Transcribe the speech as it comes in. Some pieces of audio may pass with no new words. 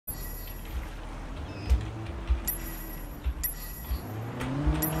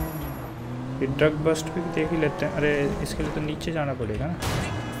ये drug bast भी देख ही लेते हैं। अरे इसके लिए तो नीचे जाना पड़ेगा ना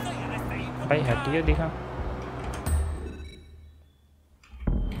भाई, हटिए दिखा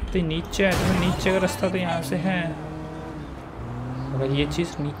तो नीचे है, तो नीचे का रास्ता तो यहाँ से है। अगर ये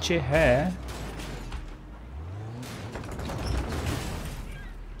चीज़ नीचे है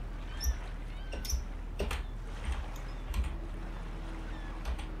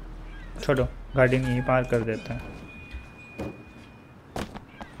छोड़ो, गाड़ी यहीं पार कर देते हैं।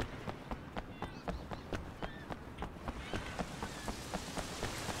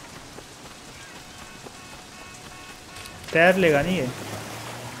 तैर लेगा नहीं ये?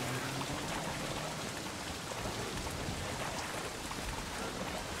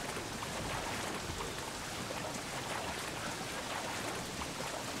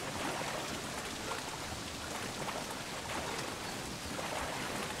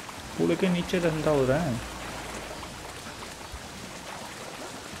 पुल के नीचे धंधा हो रहा है।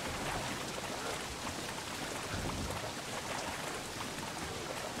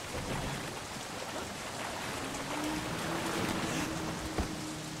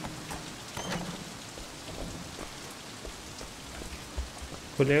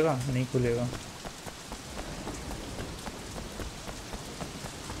 खुलेगा नहीं खुलेगा?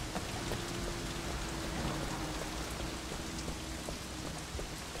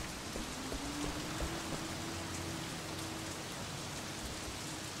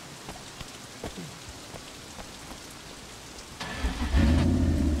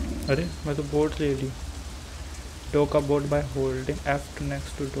 अरे मैं तो बोट ले ली। Dock a boat by holding F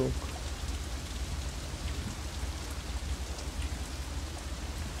next to dock.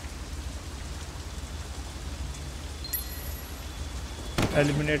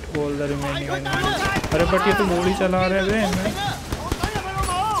 Eliminate all the remaining enemies. अरे बट ये तो गोली चला रहे थे मैं।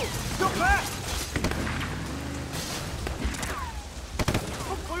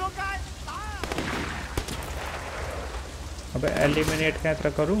 अबे एलिमिनेट कैसे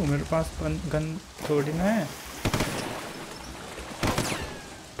करूं, मेरे पास गन थोड़ी ना है।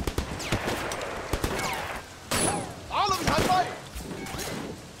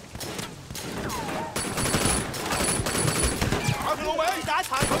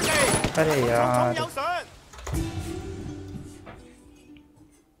 अरे यार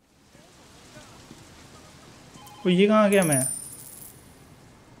वो ये कहाँ गया? मैं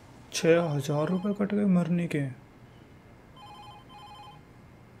 6,000 रुपये कट गए मरने के।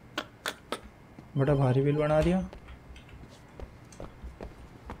 बड़ा भारी बिल बना दिया।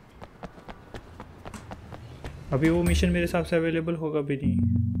 अभी वो मिशन मेरे हिसाब से अवेलेबल होगा भी नहीं।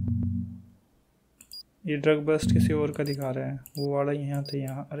 ये ड्रग बस्ट किसी और का दिखा रहा है। वो वाला यहाँ था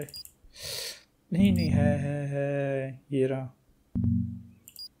यहाँ। अरे नहीं नहीं है ये रहा।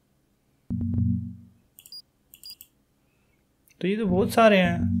 तो ये तो बहुत सारे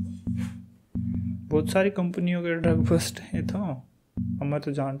हैं, बहुत सारी कंपनियों के ड्रग बस्ट है। तो अब मैं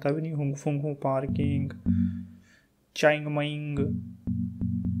तो जानता भी नहीं। हुंग फुंग हूँ, पार्किंग, चाइंग माइंग,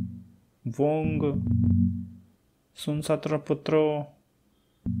 वोंग, सुनसत्र पुत्रो,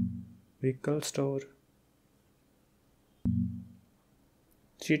 vehicle store,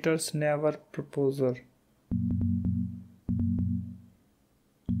 cheaters never proposer,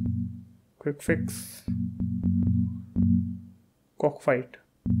 quick fix, कॉकफाइट।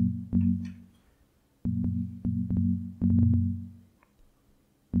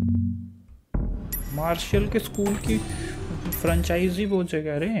 Martial के स्कूल की फ्रेंचाइजी बहुत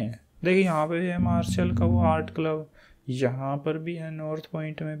जगह रहे हैं। देखिए यहाँ पे है मार्शल का वो आर्ट क्लब, यहाँ पर भी है, नॉर्थ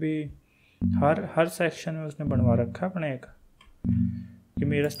पॉइंट में भी। हर सेक्शन में उसने बनवा रखा है अपने एक, कि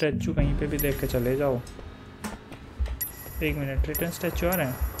मेरा स्टैचू कहीं पे भी देख के चले जाओ। एक मिनट, रिटर्न स्टैचू आ रहे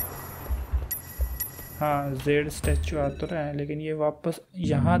हैं। हाँ जेड स्टैचू आ तो रहा है, लेकिन ये वापस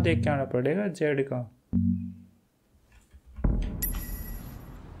यहाँ देख के आना पड़ेगा। जेड का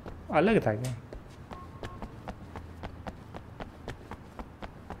अलग था क्या?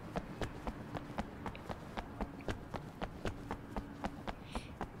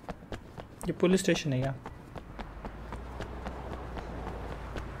 ये पुलिस स्टेशन है क्या?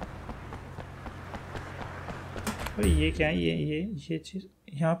 अरे ये क्या है? ये चीज़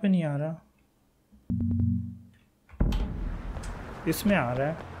यहाँ पे नहीं आ रहा, इसमें आ रहा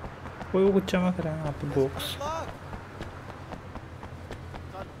है। कोई वो कुछ चमक रहा है यहाँ पे बॉक्स।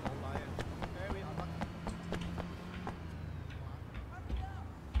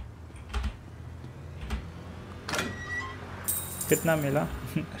 कितना मिला?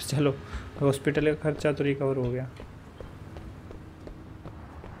 चलो हॉस्पिटल का खर्चा तो रिकवर हो गया।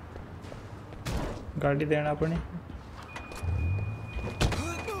 गाड़ी देना पड़े।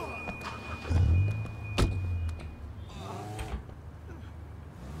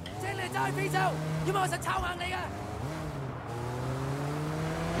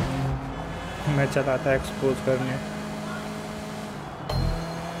 मैं चला था एक्सपोज करने।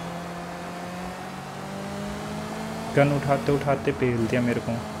 गन उठाते उठाते पेल दिया मेरे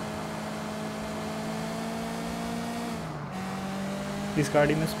को। इस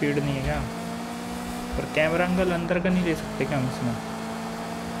गाड़ी में स्पीड नहीं है क्या? पर कैमरा एंगल अंदर का नहीं ले सकते क्या हम इसमें?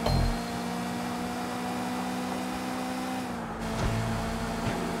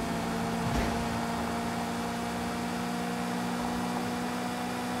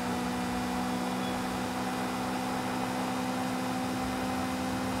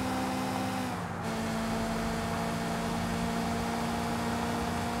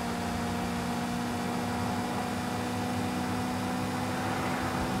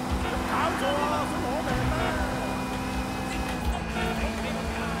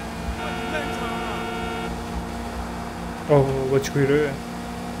 What should we do?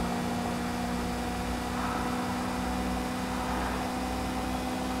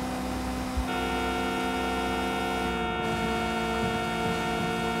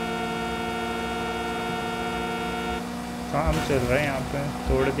 काम चल रहा है यहाँ पे,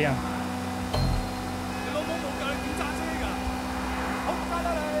 तोड़ दिया।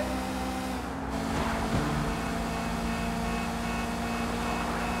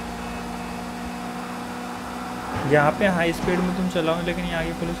 यहाँ पे हाई स्पीड में तुम चलाओ, लेकिन यहाँ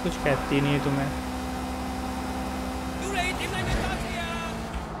की पुलिस कुछ कहती नहीं है तुम्हें।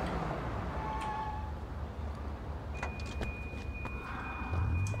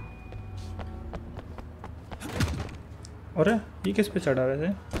 अरे ये किस पे चढ़ा वैसे?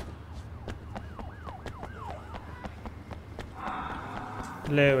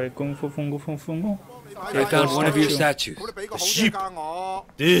 ले भाई kung fu फुंगू फुंगू। I found one of your statues. The sheep.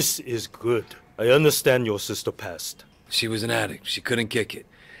 This is good. I understand your sister passed. She was an addict. She couldn't kick it.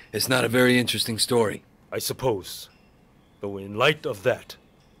 It's not a very interesting story. I suppose. Though in light of that,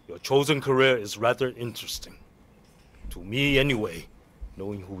 your chosen career is rather interesting. To me anyway,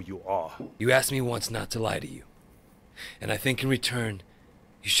 knowing who you are. You asked me once not to lie to you. And I think in return,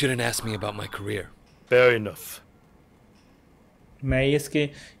 you shouldn't ask me about my career. Fair enough. मैं इसके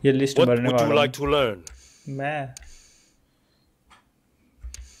ये list What भरने would वाला you हूँ। like to learn? मैं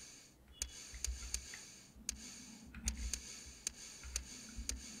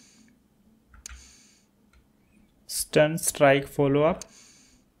stun strike follow up,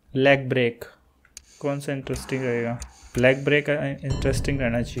 leg break, कौन सा interesting रहेगा? लेग ब्रेक इंटरेस्टिंग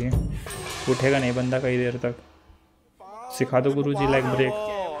रहना चाहिए, उठेगा नहीं बंदा कई देर तक। सिखा दो गुरुजी leg break.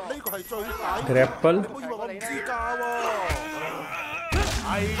 Grapple,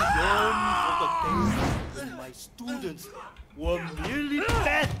 I long for the days when my students were merely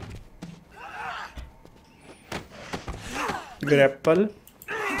fed. Grapple,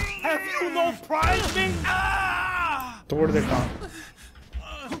 Have you no pride, Ming? तोड़ देता।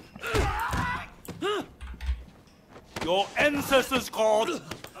 Your ancestors called.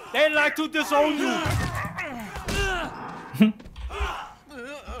 They like to disown you.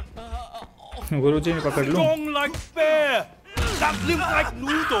 गुरुजी ने पकड़ लूं। Strong like bear. That lives like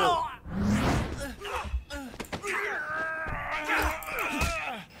noodle.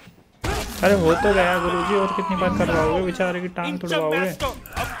 अरे हो तो गया गुरुजी, और कितनी बार करवाओगे? बेचारे की टांग तोड़वाओगे।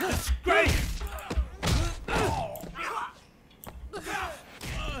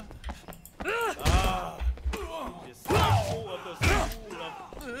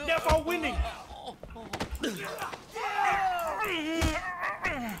 Never winning.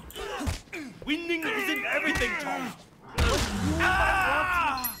 Winning isn't everything, Tom.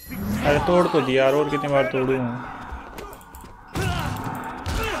 अरे तोड़ तो दिया यार, और कितनी बार तोड़ूं?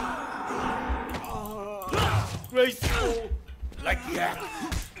 Graceful like that.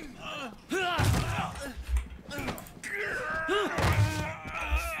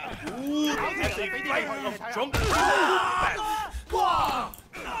 Ooh, as a flight of drunken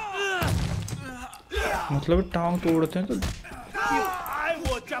मतलब टांग तोड़ते हैं तो I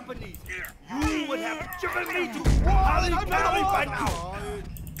were Japanese. You would have driven me to Holly by now.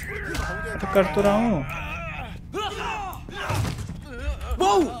 तो कर तो रहा हूँ।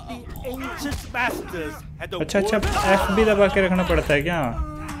 The ancient masters had a अच्छा अच्छा, F भी दबा के रखना पड़ता है क्या?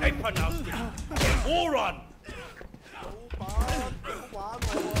 They pronounced it moron.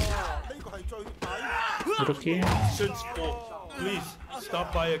 रुकिए। Please stop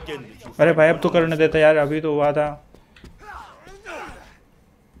by again. अरे भाई अब तो करने देता यार, अभी तो हुआ था,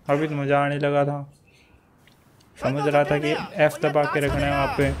 अभी तो मजा आने लगा था। समझ रहा था कि F दबा के रखना है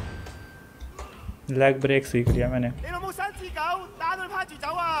वहाँ पे। लेग ब्रेक सीख लिया मैंने।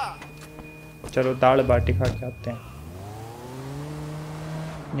 चलो दाल बाटी खा के आते हैं।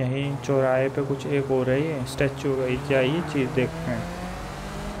 यहीं चौराहे पे कुछ एक हो रही है स्टैचू का, क्या ये चीज़ देखते हैं।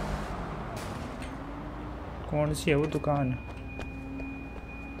 कौन सी है वो दुकान?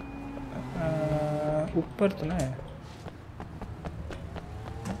 ऊपर तो ना है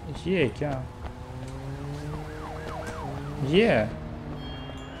ये, क्या ये है?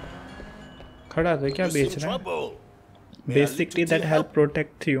 खड़ा था क्या बेच रहे हैं? Basically that help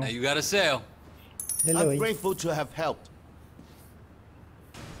protect you. Now you got a sale. ले लो I'm भाई। grateful to have helped.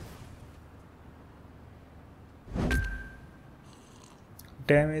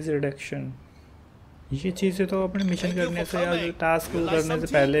 Damage reduction, ये चीज़ें तो अपने मिशन करने से या टास्क करने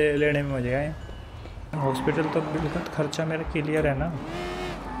से पहले लेने में मजे आए। हॉस्पिटल तो बिल्कुल खर्चा मेरा क्लियर है ना।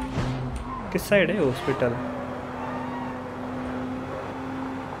 किस साइड है हॉस्पिटल?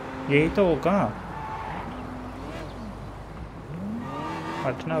 यही तो होगा।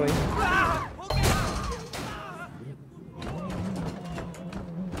 हटना भाई।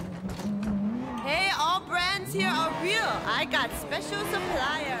 Hey, all brands here are real. I got special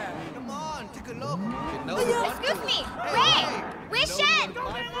supplier. Come on, take a look. Excuse me, Wei Shen.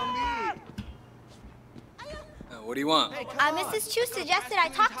 What do you want? Mrs. Chu suggested I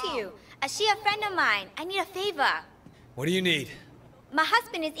talk to you. She a friend of mine. I need a favor. What do you need? My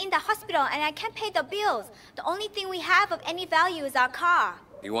husband is in the hospital and I can't pay the bills. The only thing we have of any value is our car.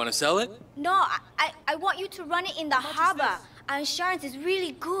 You want to sell it? No, I want you to run it in the harbor. Our insurance is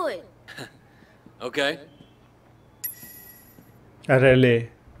really good. Okay. अरे ले,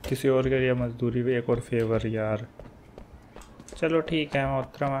 किसी और के लिए मजदूरी भी एक और फेवर यार। चलो ठीक है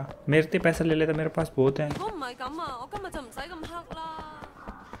मोहतरमा, मेरे से पैसा ले लेता, मेरे पास बहुत हैं।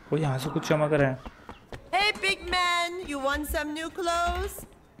 वो यहाँ से कुछ चमक रहा है। Hey, big man, you want some new clothes?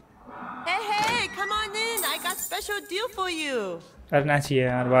 Hey, come on in. I got special deal for you. अरे ना चाहिए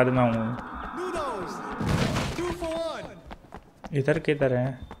यार, बाद में आऊँगा। Noodles. 2 for 1. इधर किधर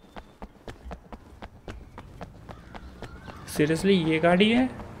है? सीरियसली ये गाड़ी है?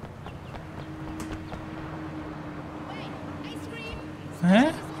 हैं?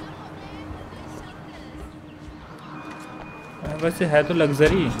 वैसे है तो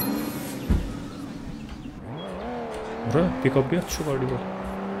लग्जरी। अरे पिकअप भी अच्छी गाड़ी है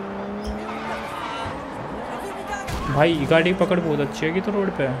भाई। ये गाड़ी पकड़ बहुत अच्छी है कि तो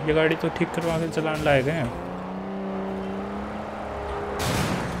रोड पे। ये गाड़ी तो ठीक करवा के चलाने लायक है।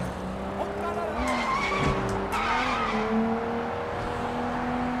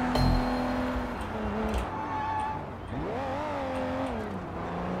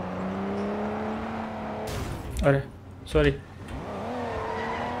 अरे सॉरी,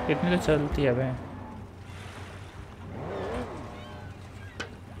 इतनी तो चलती है भाई।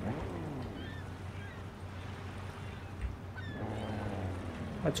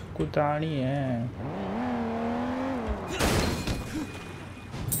 अच्छा कुदानी है।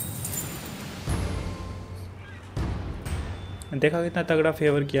 देखा कितना तगड़ा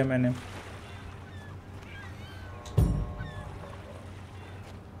फेवर किया मैंने।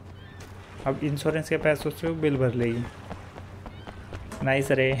 अब इंश्योरेंस के पैसों से वो बिल भर लेगी।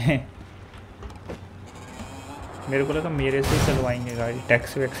 नाइस रे। मेरे को लगा मेरे से ही चलवाएंगे गाड़ी,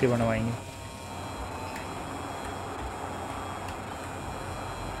 टैक्सी वैक्सी बनवाएंगे।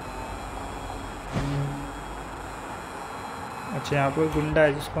 अच्छा यहाँ पर गुंडा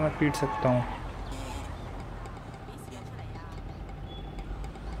है जिसको मैं पीट सकता हूँ।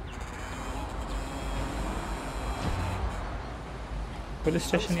 पुलिस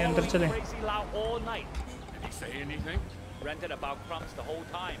स्टेशन के अंदर चले।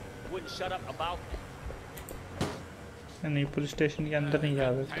 नहीं पुलिस स्टेशन के अंदर नहीं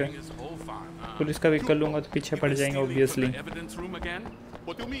जा सकते। पुलिस का व्हीकल लूंगा तो पीछे पड़ जाएंगे ऑब्वियसली।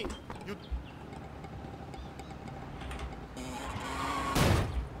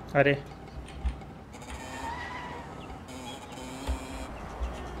 अरे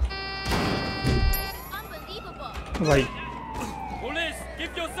भाई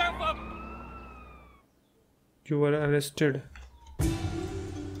यू आर अरेस्टेड।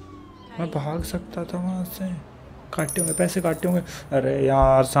 मैं भाग सकता था वहाँ से। काटे होंगे पैसे, काटे होंगे। अरे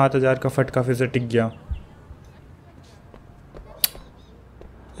यार 7,000 का फटका फिर से टिक गया।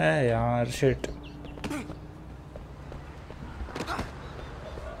 है यार शिट।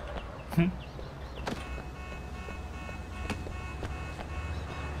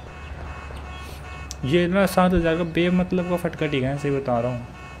 ये ना 7,000 का बेमतलब का फटका टिका है, सही बता रहा हूँ।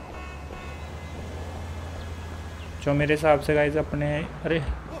 जो मेरे हिसाब से गाइस अपने, अरे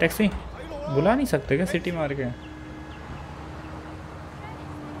टैक्सी बुला नहीं सकते क्या सिटी मार के?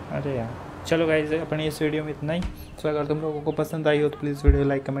 अरे यार चलो गाइस अपने इस वीडियो में इतना ही। तो अगर तुम लोगों को पसंद आई हो तो प्लीज़ वीडियो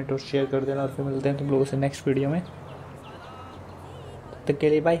लाइक कमेंट और शेयर कर देना, और फिर मिलते हैं तुम लोगों से नेक्स्ट वीडियो में। तक के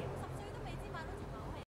लिए बाय।